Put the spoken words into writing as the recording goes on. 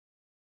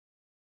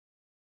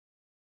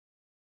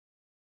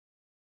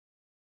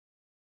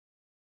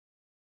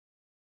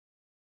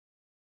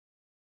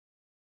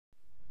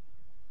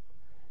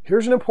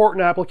here's an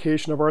important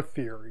application of our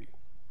theory.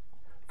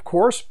 Of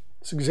course,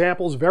 this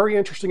example is very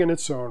interesting in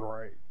its own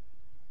right.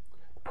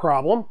 The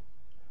problem,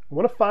 we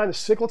want to find the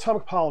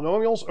cyclotomic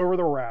polynomials over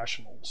the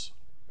rationals.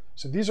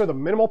 So these are the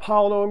minimal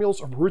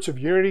polynomials of roots of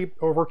unity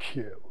over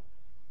Q.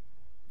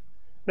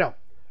 Now,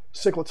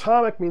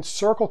 cyclotomic means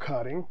circle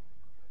cutting,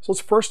 so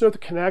let's first note the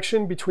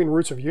connection between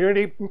roots of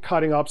unity and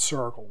cutting up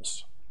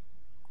circles.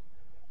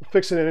 We'll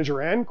fix an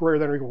integer n greater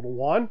than or equal to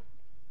 1.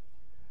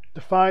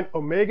 Define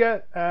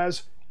omega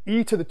as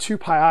e to the 2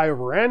 pi I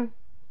over n.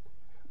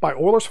 By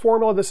Euler's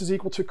formula, this is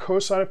equal to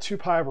cosine of 2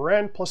 pi over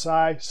n plus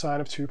I sine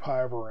of 2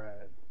 pi over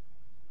n.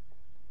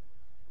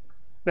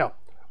 Now,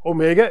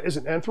 omega is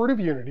an nth root of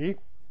unity,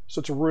 so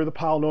it's a root of the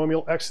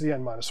polynomial x to the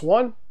n minus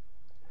 1.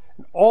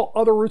 And all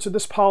other roots of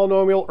this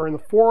polynomial are in the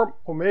form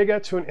omega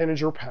to an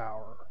integer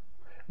power.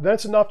 Then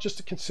it's enough just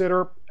to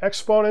consider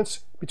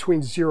exponents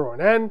between 0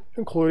 and n,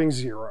 including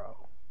 0.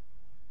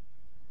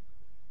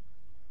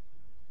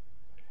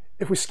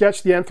 If we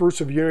sketch the nth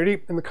roots of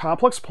unity in the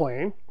complex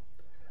plane,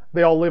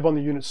 they all live on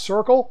the unit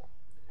circle,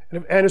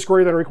 and if n is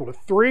greater than or equal to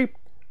 3,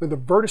 they're the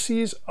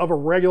vertices of a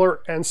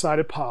regular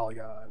n-sided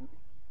polygon.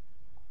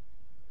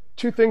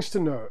 Two things to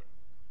note.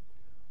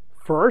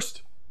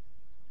 First,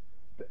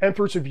 the nth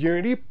roots of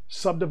unity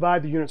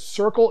subdivide the unit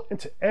circle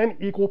into n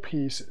equal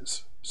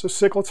pieces, so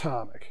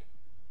cyclotomic.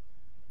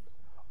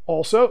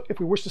 Also, if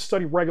we wish to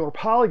study regular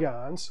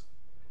polygons,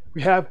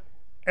 we have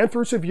nth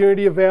roots of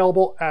unity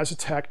available as a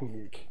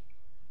technique.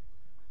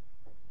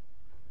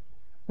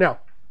 Now,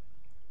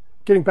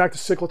 getting back to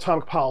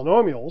cyclotomic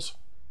polynomials,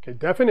 okay,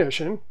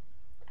 definition,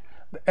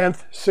 the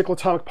nth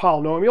cyclotomic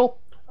polynomial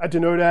I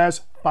denote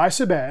as phi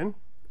sub n.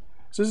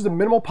 So this is the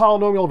minimal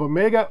polynomial of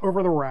omega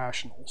over the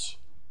rationals.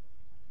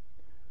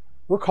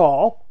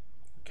 Recall,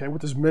 okay,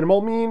 what does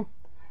minimal mean?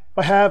 If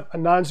I have a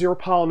non-zero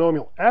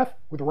polynomial f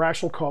with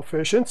rational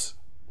coefficients,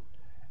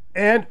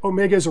 and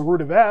omega is a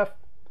root of f,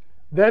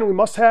 then we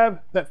must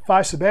have that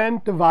phi sub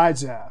n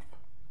divides f.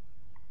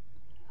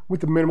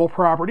 With the minimal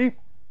property,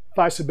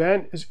 phi sub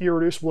n is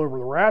irreducible over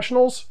the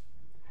rationals.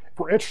 If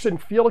we're interested in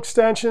field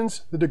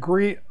extensions, the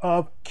degree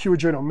of q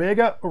adjoint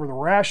omega over the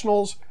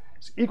rationals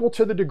is equal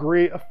to the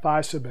degree of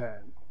phi sub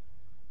n.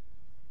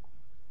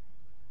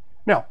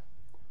 Now,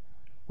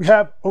 we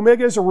have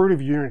omega as a root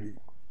of unity.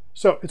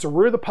 So it's a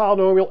root of the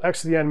polynomial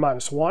x to the n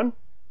minus 1.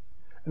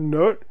 And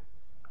note,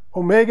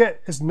 omega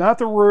is not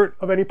the root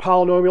of any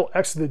polynomial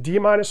x to the d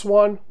minus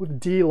 1 with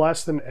d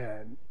less than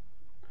n.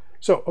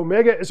 So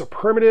omega is a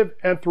primitive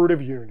nth root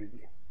of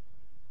unity.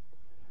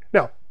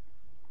 Now,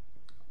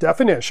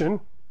 definition,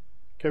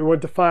 okay, we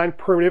want to define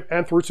primitive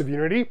nth roots of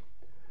unity.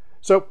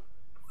 So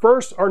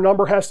first, our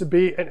number has to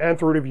be an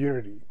nth root of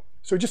unity.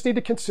 So we just need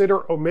to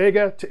consider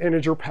omega to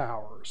integer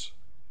powers.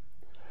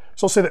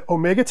 So I'll say that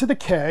omega to the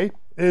k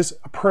is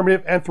a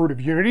primitive nth root of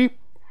unity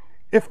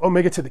if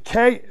omega to the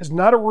k is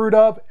not a root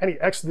of any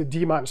x to the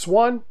d minus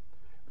 1,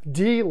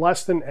 d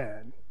less than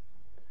n.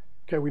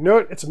 Okay, we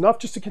note it's enough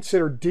just to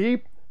consider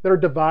d that are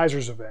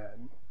divisors of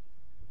n.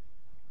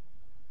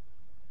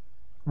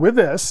 With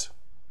this,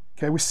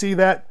 okay, we see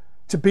that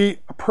to be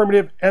a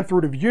primitive nth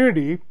root of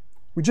unity,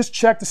 we just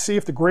check to see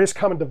if the greatest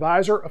common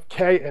divisor of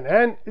k and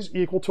n is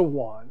equal to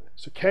 1.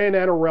 So k and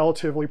n are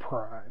relatively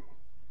prime.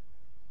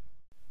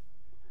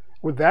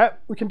 With that,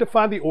 we can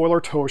define the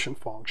Euler totient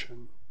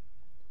function.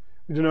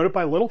 We denote it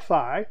by little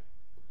phi.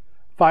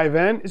 Phi of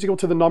n is equal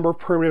to the number of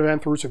primitive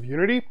nth roots of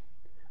unity.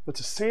 That's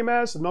the same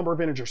as the number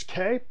of integers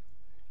k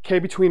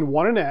between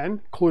 1 and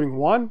n, including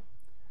 1,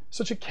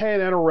 such that k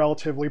and n are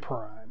relatively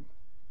prime.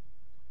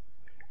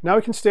 Now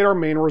we can state our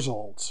main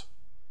results.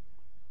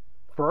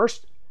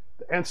 First,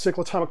 the nth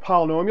cyclotomic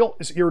polynomial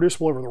is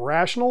irreducible over the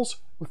rationals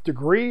with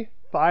degree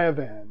phi of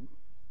n.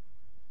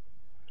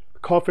 The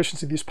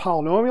coefficients of these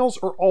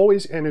polynomials are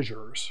always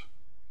integers.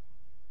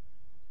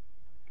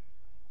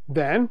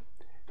 Then,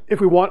 if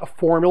we want a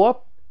formula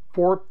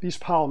for these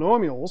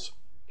polynomials,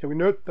 okay, we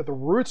note that the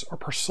roots are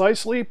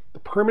precisely the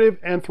primitive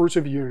nth roots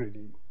of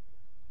unity.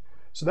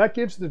 So that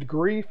gives the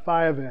degree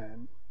phi of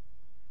n.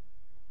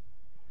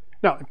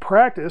 Now, in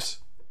practice,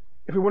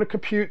 if we want to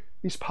compute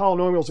these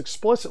polynomials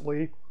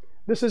explicitly,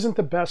 this isn't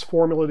the best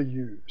formula to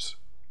use.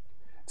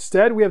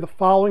 Instead, we have the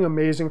following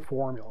amazing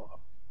formula.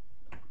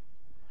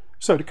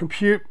 So to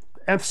compute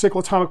the nth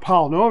cyclotomic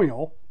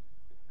polynomial,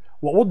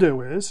 what we'll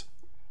do is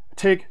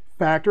take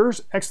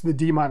factors x to the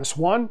d minus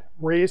 1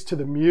 raised to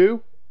the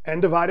mu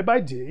n divided by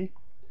d.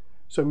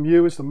 So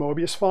mu is the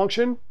Mobius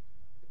function.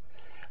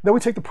 Then we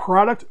take the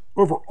product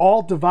over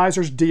all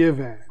divisors d of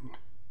n.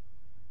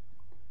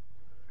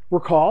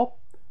 Recall,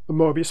 the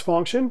Mobius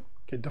function,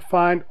 okay,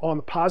 defined on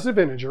the positive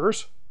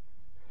integers,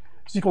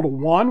 is equal to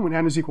 1 when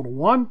n is equal to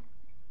 1.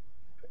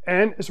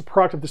 N is a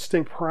product of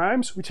distinct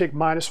primes. We take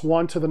minus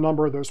 1 to the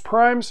number of those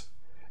primes,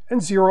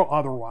 and 0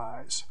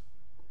 otherwise.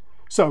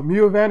 So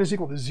mu of n is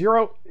equal to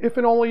 0 if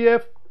and only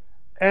if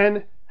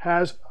n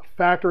has a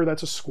factor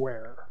that's a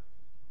square.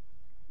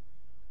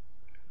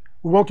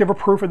 We won't give a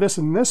proof of this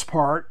in this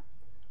part,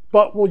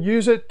 but we'll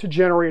use it to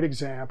generate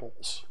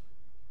examples.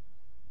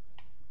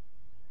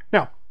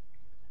 Now,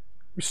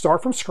 we we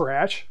start from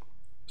scratch.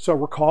 So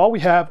recall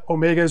we have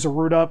omega as a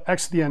root of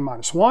x to the n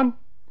minus 1.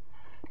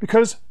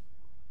 Because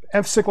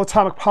nth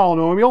cyclotomic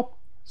polynomial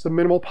is the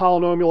minimal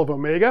polynomial of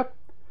omega,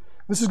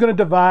 this is going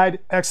to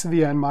divide x to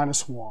the n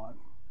minus 1.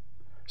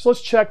 So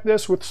let's check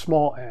this with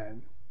small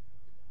n.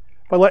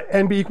 If I let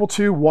n be equal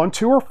to 1,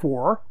 2, or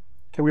 4,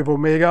 okay, we have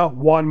omega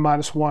 1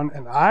 minus 1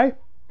 and I.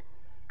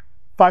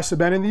 Phi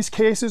sub n in these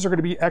cases are going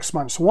to be x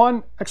minus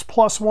 1, x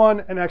plus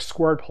 1, and x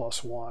squared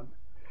plus 1.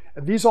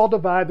 And these all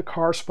divide the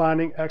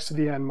corresponding x to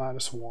the n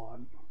minus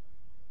 1.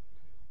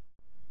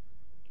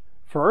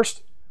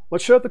 First,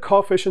 let's show that the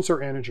coefficients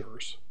are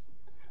integers.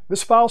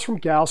 This follows from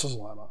Gauss's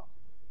lemma.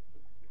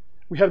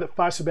 We have that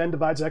phi sub n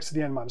divides x to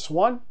the n minus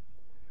 1.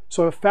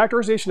 So a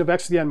factorization of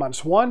x to the n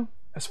minus 1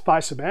 as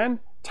phi sub n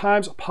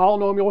times a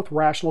polynomial with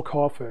rational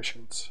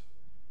coefficients.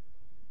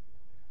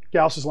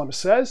 Gauss's lemma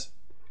says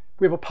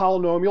we have a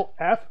polynomial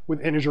f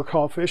with integer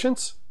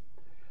coefficients,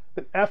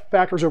 that f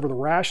factors over the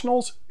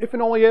rationals if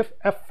and only if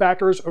f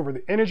factors over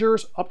the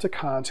integers up to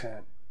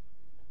content.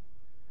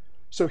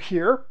 So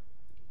here,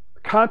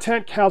 the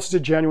content counts as a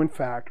genuine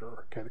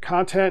factor. Okay, the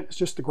content is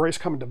just the greatest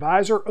common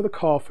divisor of the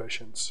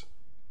coefficients.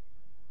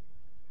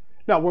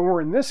 Now, when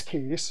we're in this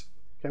case,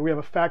 okay, we have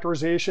a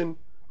factorization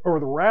over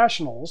the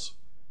rationals.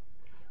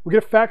 We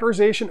get a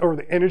factorization over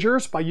the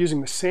integers by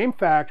using the same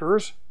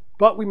factors,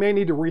 but we may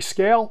need to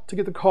rescale to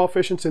get the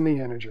coefficients in the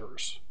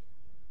integers.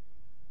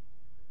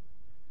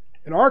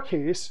 In our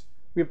case,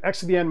 we have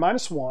x to the n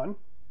minus 1,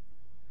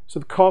 so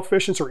the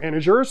coefficients are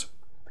integers,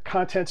 the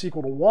content's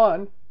equal to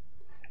 1,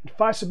 and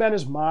phi sub n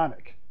is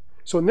monic.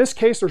 So in this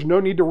case, there's no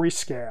need to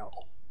rescale.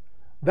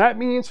 That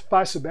means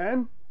phi sub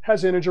n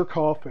has integer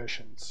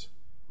coefficients.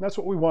 And that's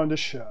what we wanted to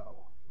show.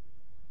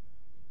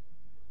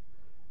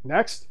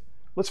 Next,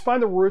 let's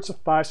find the roots of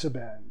phi sub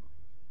n.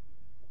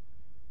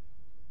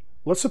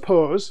 Let's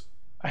suppose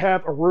I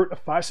have a root of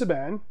phi sub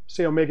n,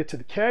 say omega to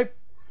the k.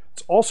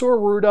 It's also a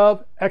root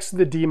of x to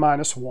the d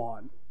minus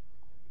 1.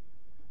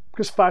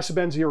 Because phi sub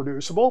n is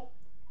irreducible,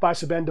 phi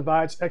sub n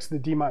divides x to the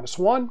d minus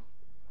 1.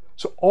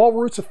 So all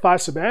roots of phi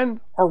sub n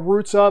are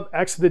roots of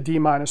x to the d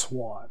minus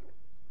 1.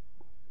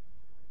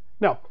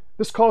 Now,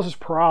 this causes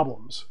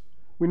problems.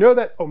 We know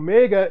that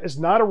omega is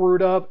not a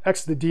root of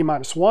x to the d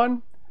minus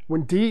 1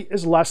 when d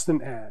is less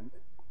than n.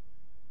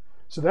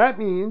 So that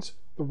means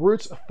the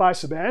roots of phi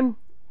sub n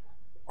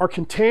are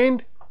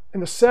contained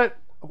in the set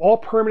of all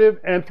primitive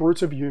nth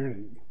roots of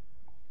unity.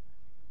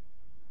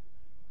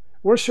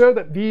 We want to show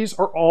that these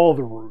are all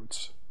the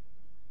roots.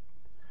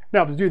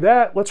 Now, to do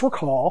that, let's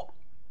recall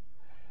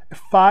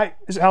if phi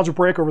is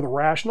algebraic over the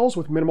rationals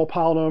with minimal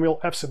polynomial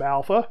f sub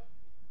alpha,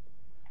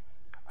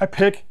 I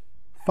pick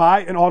phi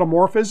an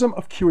automorphism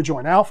of q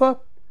adjoint alpha,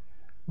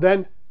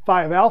 then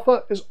phi of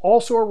alpha is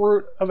also a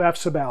root of f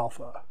sub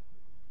alpha.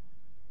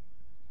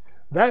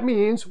 That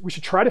means we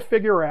should try to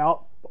figure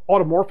out the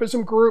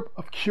automorphism group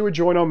of q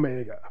adjoint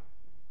omega.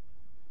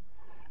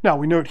 Now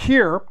we note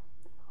here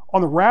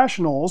on the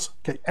rationals,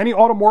 okay, any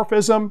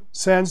automorphism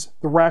sends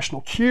the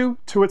rational q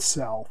to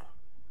itself.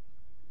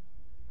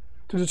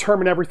 To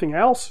determine everything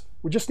else,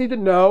 we just need to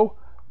know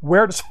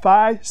where does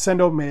phi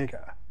send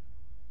omega.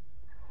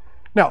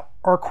 Now,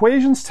 our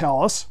equations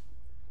tell us,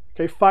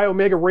 okay, phi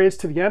omega raised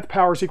to the nth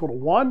power is equal to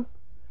 1,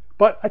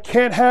 but I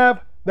can't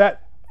have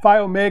that phi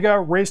omega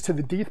raised to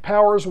the dth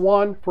power is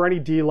 1 for any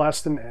d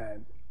less than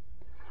n.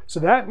 So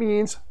that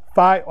means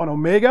phi on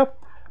omega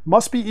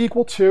must be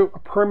equal to a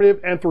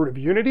primitive nth root of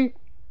unity.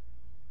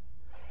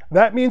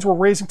 That means we're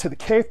raising to the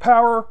kth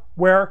power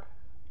where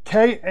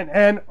k and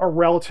n are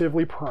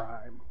relatively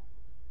prime.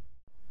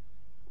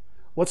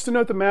 Let's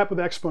denote the map with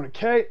exponent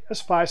k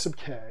as phi sub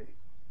k.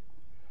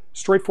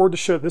 Straightforward to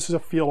show this is a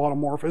field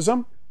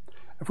automorphism.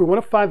 If we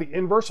want to find the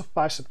inverse of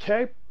phi sub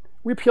k,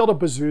 we appeal to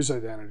Bezout's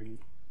identity.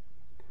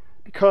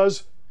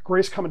 Because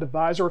greatest common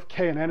divisor of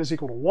k and n is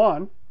equal to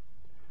 1,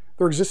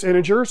 there exist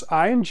integers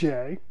I and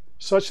j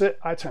such that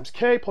I times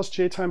k plus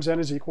j times n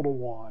is equal to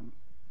 1.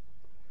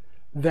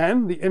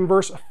 Then the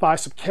inverse of phi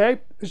sub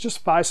k is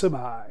just phi sub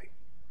I.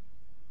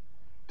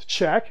 To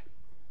check,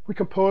 we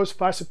compose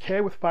phi sub k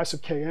with phi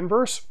sub k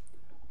inverse,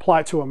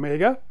 apply it to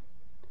omega.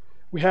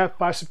 We have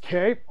phi sub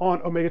k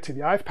on omega to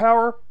the ith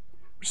power,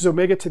 which is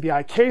omega to the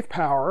I kth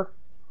power.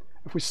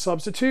 If we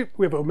substitute,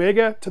 we have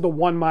omega to the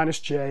 1 minus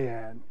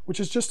jn, which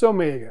is just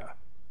omega.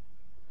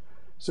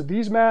 So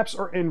these maps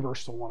are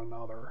inverse to one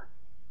another.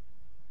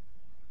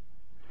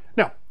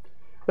 Now,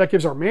 that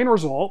gives our main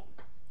result.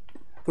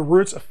 The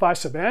roots of phi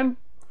sub n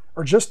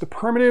are just the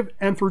primitive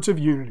nth roots of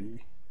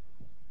unity.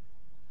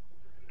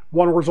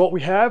 One result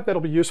we have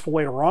that'll be useful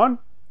later on,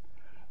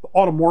 the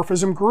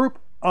automorphism group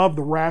of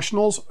the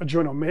rationals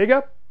adjoint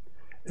omega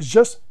is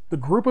just the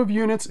group of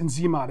units in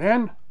Z mod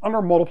n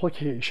under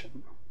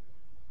multiplication.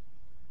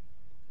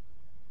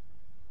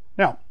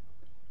 Now,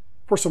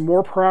 for some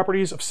more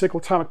properties of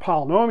cyclotomic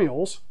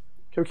polynomials,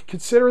 okay, we can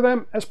consider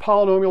them as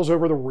polynomials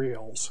over the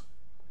reals.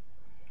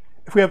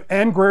 If we have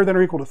n greater than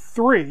or equal to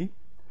 3,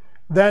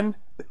 then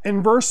the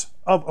inverse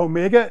of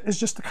omega is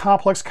just the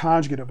complex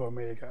conjugate of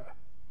omega.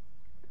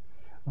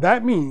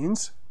 That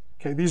means,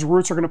 okay, these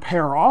roots are going to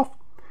pair off,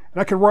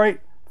 And I can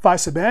write phi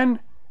sub n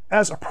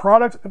as a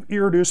product of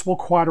irreducible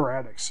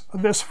quadratics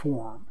of this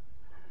form.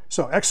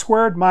 So x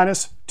squared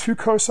minus 2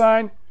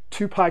 cosine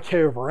 2 pi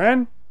k over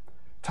n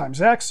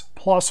times x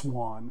plus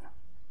 1.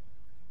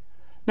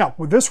 Now,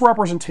 with this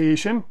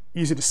representation,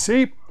 easy to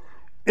see,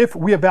 if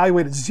we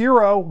evaluated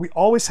 0, we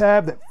always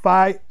have that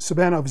phi sub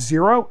n of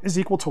 0 is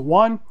equal to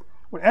 1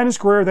 when n is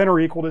greater than or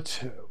equal to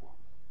 2.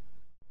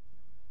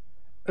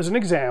 As an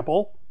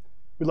example,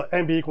 we let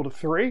n be equal to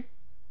 3.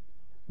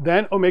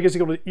 Then omega is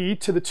equal to e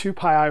to the 2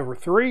 pi I over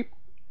 3,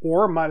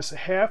 or minus a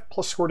half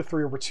plus square root of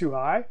 3 over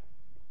 2i.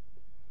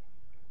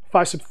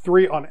 Phi sub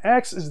 3 on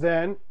x is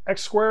then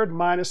x squared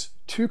minus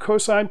 2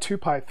 cosine 2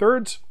 pi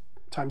thirds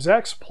times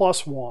x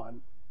plus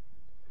 1.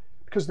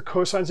 Because the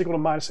cosine is equal to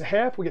minus a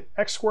half, we get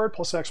x squared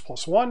plus x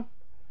plus 1.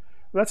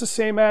 That's the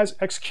same as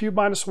x cubed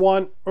minus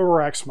 1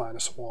 over x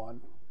minus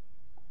 1.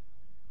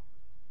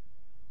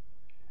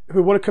 If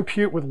we want to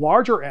compute with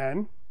larger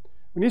n,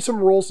 we need some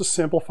rules to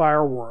simplify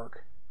our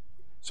work.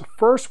 So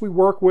first we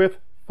work with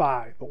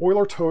phi, the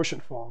Euler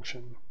totient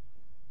function.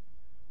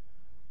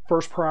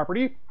 First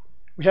property,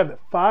 we have that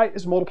phi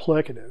is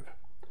multiplicative.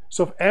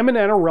 So if m and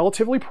n are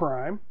relatively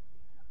prime,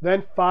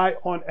 then phi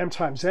on m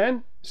times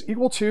n is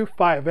equal to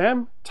phi of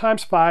m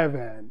times phi of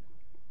n.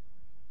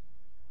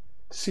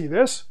 To see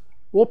this,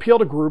 we'll appeal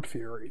to group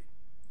theory.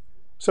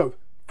 So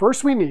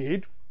first we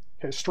need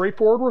a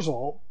straightforward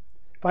result.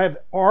 If I have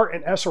R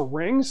and S are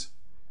rings,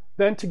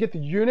 then to get the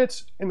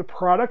units in the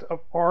product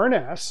of R and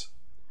S,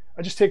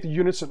 I just take the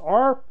units in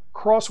R,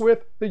 cross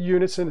with the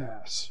units in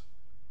S.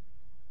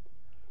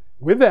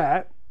 With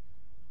that,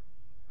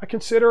 I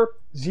consider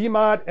Z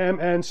mod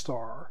Mn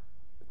star,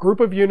 group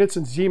of units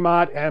in Z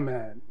mod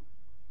Mn.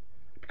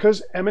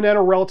 Because M and N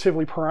are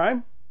relatively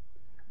prime,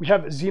 we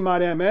have that Z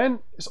mod Mn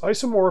is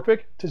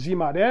isomorphic to Z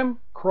mod M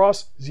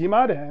cross Z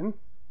mod N.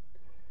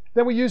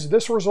 Then we use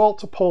this result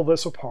to pull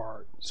this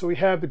apart. So we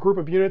have the group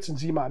of units in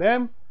Z mod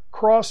M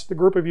cross the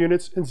group of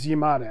units in Z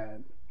mod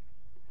N.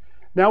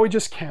 Now we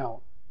just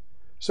count.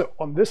 So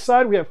on this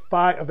side we have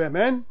phi of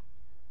Mn,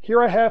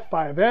 here I have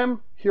phi of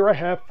M, here I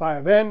have phi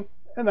of N,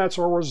 and that's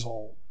our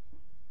result.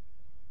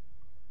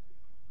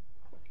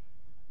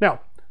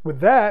 Now,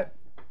 with that,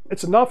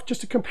 it's enough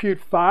just to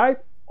compute phi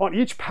on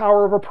each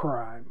power of a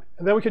prime,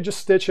 and then we could just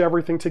stitch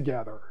everything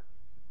together.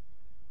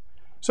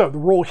 So the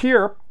rule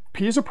here,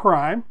 p is a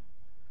prime,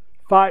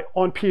 phi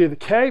on p to the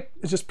k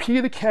is just p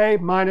to the k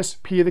minus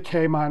p to the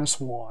k minus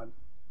 1.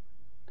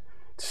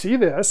 To see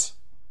this,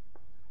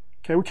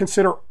 okay, we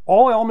consider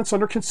all elements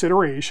under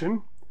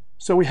consideration.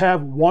 So we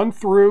have 1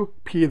 through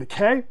p to the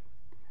k, and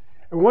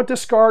we want to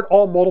discard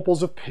all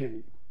multiples of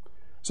p.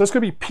 So it's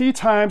going to be p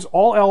times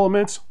all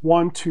elements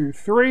 1, 2,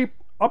 3,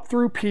 up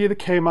through p to the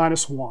k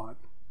minus 1.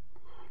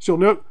 So you'll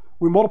note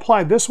we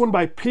multiply this one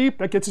by p,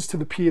 that gets us to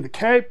the p to the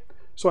k,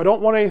 so I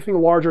don't want anything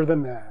larger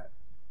than that.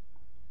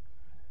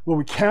 When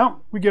we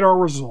count, we get our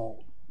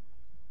result.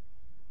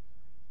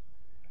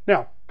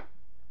 Now,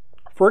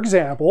 for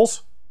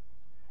examples,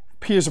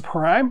 p is a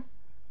prime,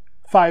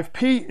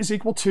 5p is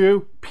equal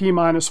to p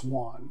minus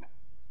 1.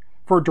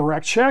 For a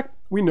direct check,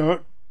 we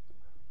note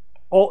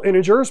all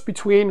integers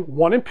between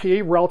 1 and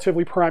p,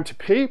 relatively prime to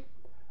p,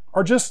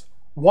 are just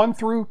 1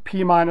 through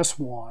p minus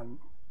 1.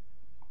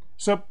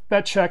 So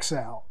that checks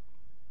out.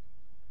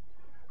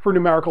 For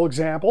numerical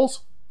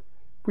examples,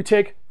 we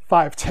take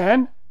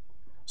 510,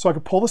 so I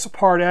could pull this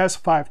apart as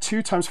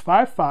 5.2 times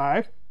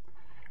 5.5.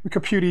 We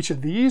compute each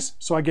of these,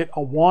 so I get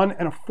a 1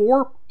 and a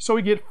 4, so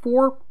we get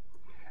 4.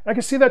 I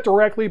can see that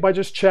directly by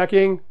just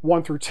checking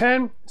 1 through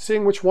 10,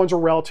 seeing which ones are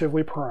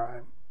relatively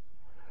prime.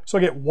 So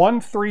I get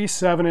 1, 3,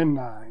 7, and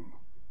 9.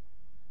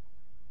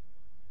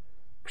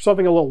 For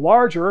something a little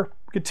larger,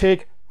 we could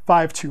take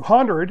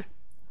 5,200.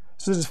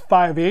 So this is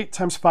 5.8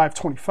 times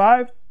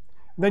 525.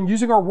 And then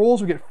using our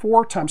rules, we get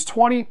 4 times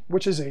 20,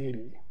 which is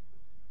 80.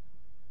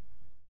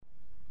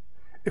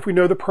 If we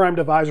know the prime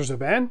divisors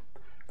of n,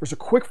 there's a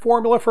quick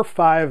formula for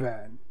phi of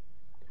n.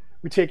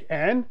 We take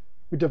n,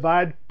 we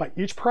divide by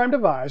each prime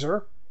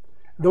divisor,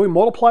 and then we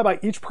multiply by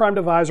each prime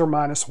divisor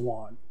minus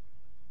 1.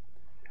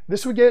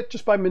 This we get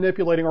just by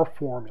manipulating our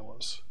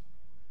formulas.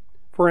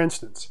 For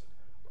instance,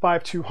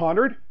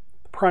 5,200,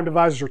 the prime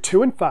divisors are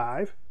 2 and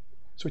 5,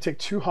 so we take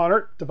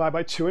 200, divide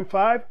by 2 and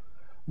 5,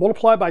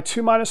 multiply by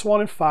 2 minus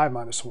 1 and 5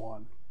 minus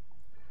 1.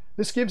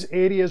 This gives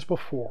 80 as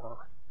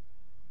before.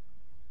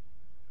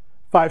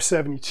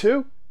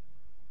 572,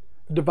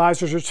 the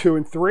divisors are 2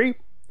 and 3,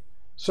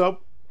 so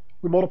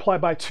we multiply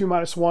by 2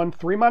 minus 1,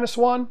 3 minus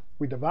 1,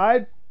 we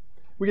divide,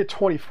 we get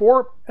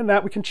 24, and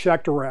that we can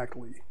check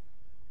directly.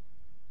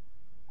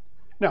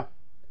 Now,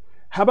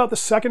 how about the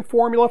second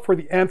formula for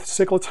the nth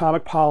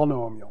cyclotomic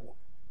polynomial?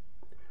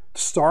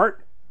 To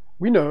start,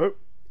 we note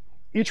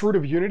each root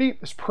of unity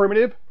is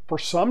primitive for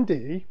some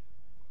d,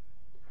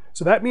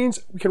 so that means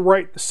we can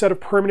write the set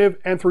of primitive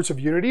nth roots of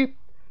unity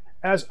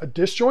as a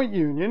disjoint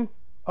union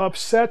of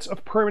sets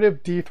of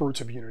primitive dth roots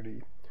of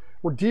unity,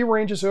 where d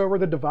ranges over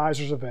the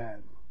divisors of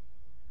n.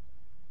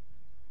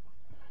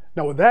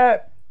 Now with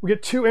that, we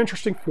get two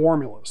interesting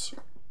formulas.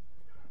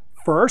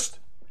 First,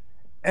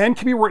 n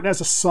can be written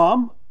as a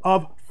sum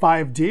of phi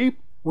of d,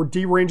 where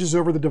d ranges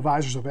over the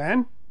divisors of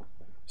n.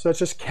 So that's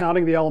just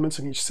counting the elements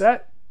in each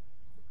set.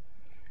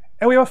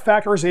 And we have a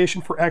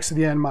factorization for x to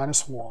the n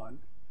minus 1.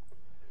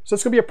 So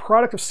it's going to be a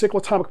product of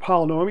cyclotomic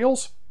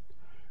polynomials,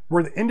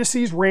 where the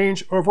indices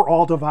range over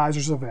all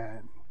divisors of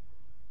n.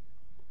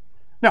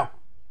 Now,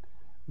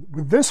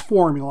 with this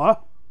formula,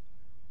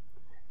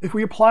 if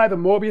we apply the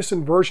Mobius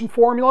inversion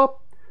formula,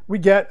 we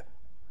get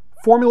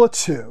formula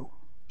 2.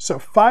 So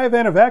phi of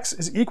n of x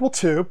is equal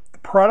to the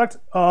product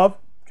of,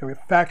 okay, we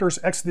have factors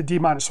x to the d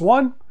minus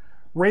 1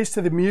 raised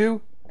to the mu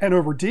n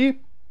over d. And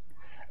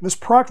this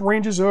product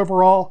ranges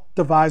over all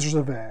divisors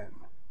of n.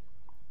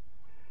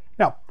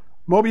 Now,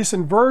 Mobius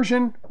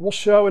inversion we'll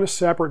show in a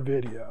separate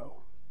video.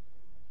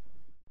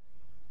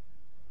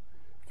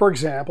 For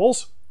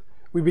examples,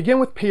 we begin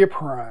with p of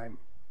prime.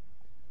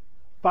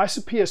 Phi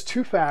sub p has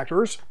two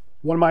factors,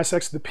 1 minus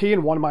x to the p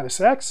and 1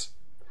 minus x.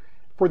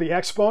 For the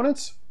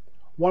exponents,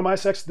 1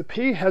 minus x to the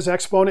p has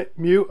exponent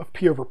mu of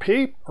p over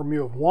p, or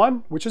mu of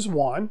 1, which is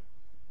 1.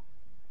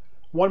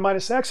 1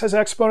 minus x has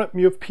exponent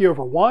mu of p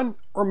over 1,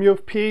 or mu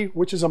of p,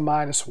 which is a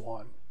minus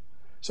 1.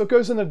 So it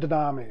goes in the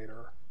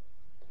denominator.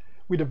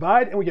 We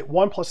divide and we get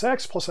 1 plus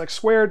x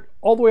squared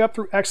all the way up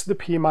through x to the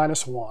p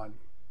minus 1.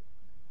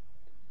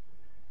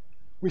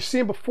 We've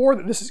seen before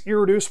that this is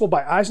irreducible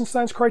by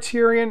Eisenstein's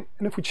criterion,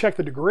 and if we check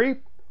the degree,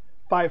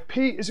 phi of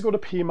p is equal to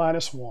p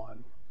minus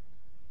 1.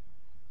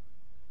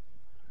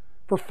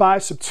 For phi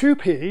sub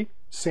 2p,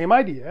 same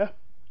idea.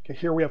 Okay,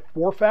 here we have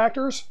four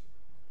factors.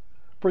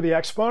 For the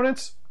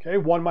exponents, okay,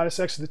 1 minus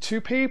x to the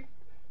 2p.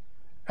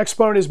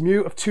 Exponent is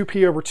mu of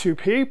 2p over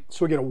 2p,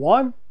 so we get a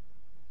 1.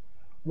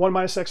 1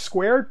 minus x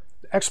squared.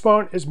 The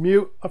exponent is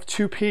mu of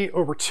 2p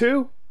over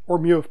 2, or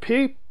mu of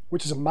p,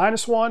 which is a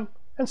minus 1,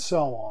 and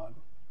so on.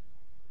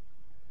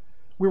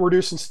 We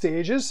reduce in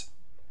stages,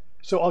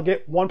 so I'll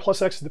get 1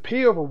 plus x to the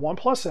p over 1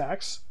 plus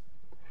x.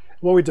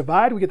 When we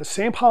divide, we get the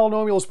same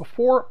polynomial as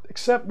before,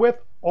 except with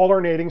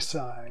alternating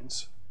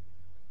signs.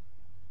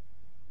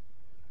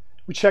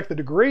 We check the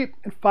degree,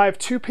 and phi of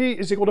 2p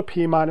is equal to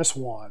p minus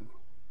 1.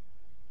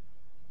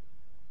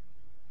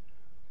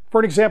 For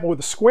an example with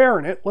a square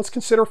in it, let's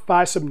consider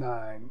phi sub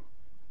 9.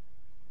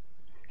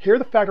 Here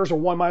the factors are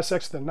 1 minus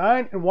x to the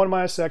 9 and 1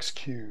 minus x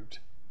cubed.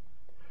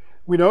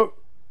 We note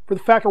for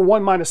the factor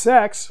 1 minus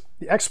x,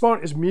 the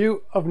exponent is mu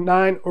of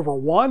 9 over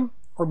 1,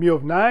 or mu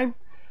of 9.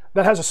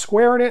 That has a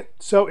square in it,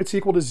 so it's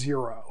equal to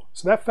 0.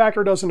 So that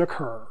factor doesn't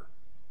occur.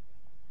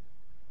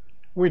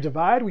 When we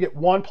divide, we get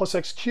 1 plus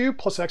x cubed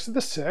plus x to the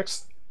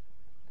 6th.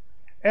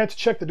 And to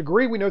check the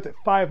degree, we note that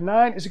phi of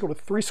 9 is equal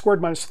to 3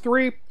 squared minus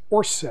 3,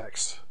 or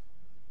 6.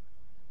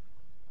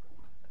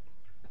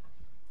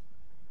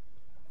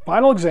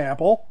 Final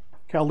example,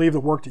 okay, I'll leave the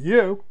work to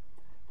you.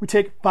 We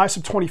take phi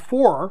sub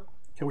 24,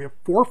 okay, we have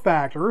four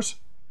factors.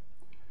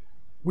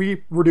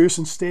 We reduce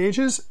in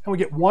stages, and we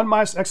get 1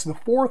 minus x to the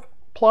 4th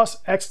plus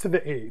x to the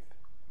 8th.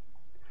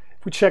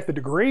 If we check the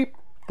degree,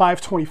 phi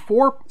of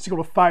 24 is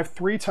equal to phi of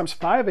 3 times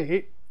phi of 8,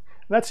 and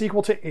that's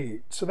equal to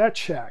 8, so that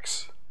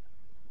checks.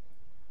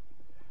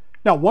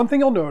 Now, one thing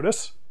you'll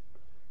notice,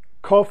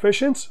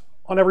 coefficients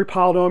on every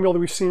polynomial that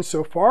we've seen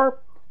so far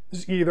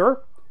is either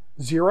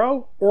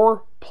 0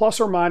 or plus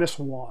or minus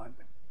 1.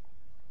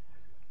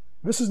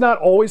 This is not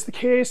always the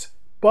case,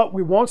 but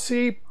we won't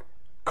see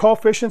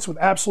coefficients with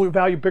absolute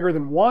value bigger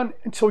than 1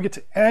 until we get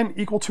to n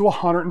equal to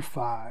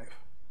 105.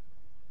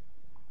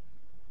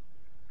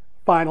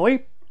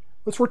 Finally,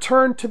 let's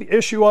return to the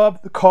issue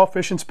of the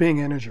coefficients being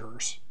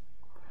integers.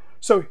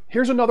 So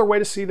here's another way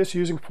to see this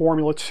using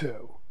formula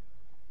 2.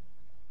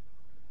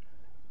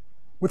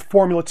 With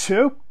formula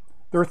 2,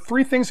 there are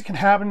three things that can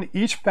happen to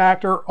each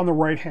factor on the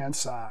right-hand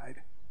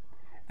side.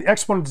 If the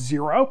exponent is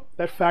 0,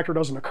 that factor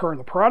doesn't occur in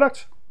the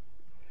product.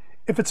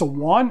 If it's a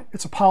 1,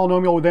 it's a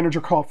polynomial with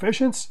integer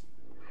coefficients.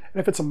 And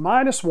if it's a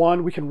minus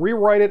 1, we can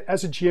rewrite it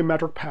as a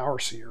geometric power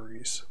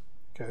series.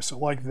 Okay, so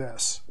like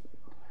this.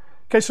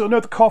 Okay, so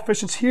note the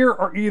coefficients here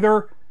are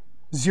either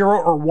 0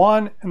 or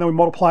 1, and then we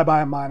multiply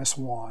by a minus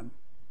 1.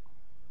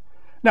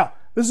 Now,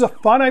 this is a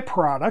finite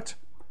product.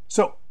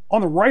 So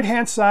on the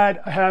right-hand side,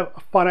 I have a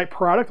finite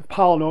product of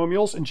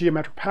polynomials and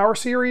geometric power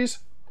series.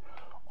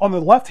 On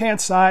the left-hand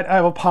side, I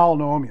have a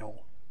polynomial.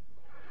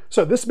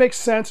 So this makes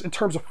sense in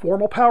terms of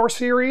formal power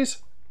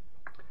series.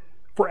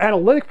 For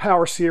analytic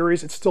power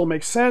series, it still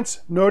makes sense,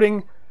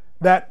 noting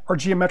that our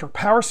geometric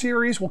power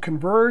series will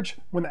converge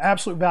when the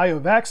absolute value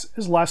of x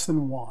is less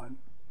than 1.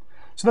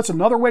 So that's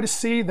another way to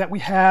see that we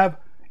have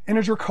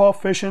integer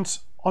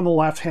coefficients on the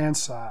left-hand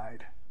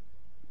side.